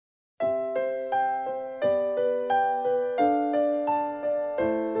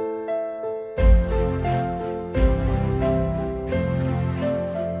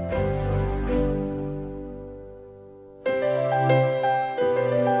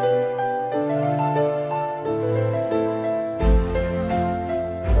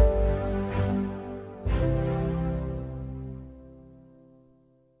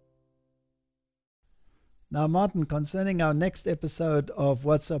Now, Martin, concerning our next episode of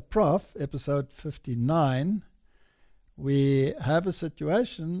What's Up Prof, episode 59, we have a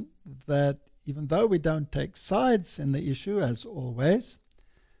situation that even though we don't take sides in the issue, as always,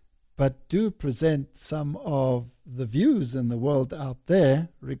 but do present some of the views in the world out there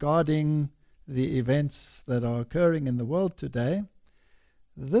regarding the events that are occurring in the world today,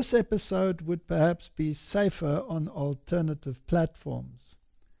 this episode would perhaps be safer on alternative platforms.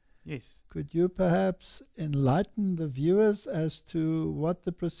 Yes. Could you perhaps enlighten the viewers as to what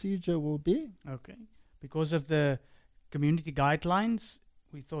the procedure will be? Okay. Because of the community guidelines,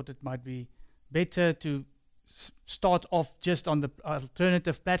 we thought it might be better to start off just on the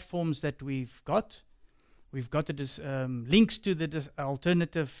alternative platforms that we've got. We've got links to the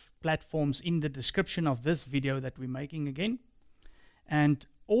alternative platforms in the description of this video that we're making again. And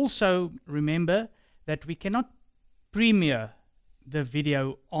also remember that we cannot premiere the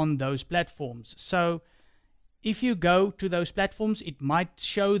video on those platforms. So if you go to those platforms, it might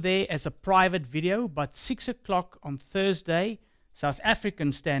show there as a private video, but 6 o'clock on Thursday, South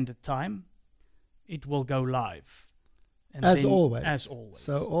African Standard Time, it will go live. And as always. As always.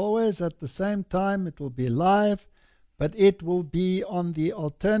 So always at the same time it will be live, but it will be on the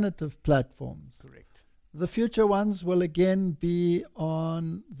alternative platforms. Correct. The future ones will again be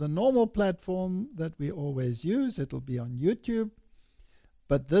on the normal platform that we always use. It will be on YouTube.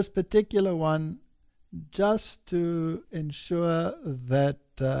 But this particular one, just to ensure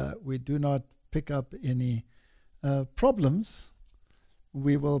that we do not pick up any problems,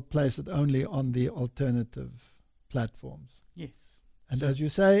 we will place it only on the alternative platforms. Yes. And so as you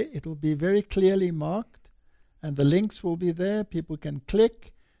say, it will be very clearly marked, and the links will be there. People can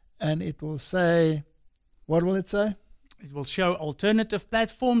click, and it will say, what will it say? it will show alternative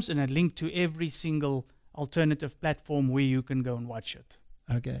platforms and a link to every single alternative platform where you can go and watch it.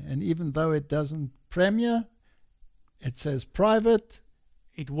 Okay, and even though it doesn't premiere, it says private.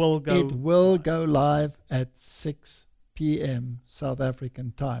 It will go live at 6 p.m. South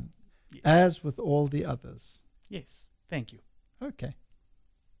African time, yes. as with all the others. Yes, thank you. Okay.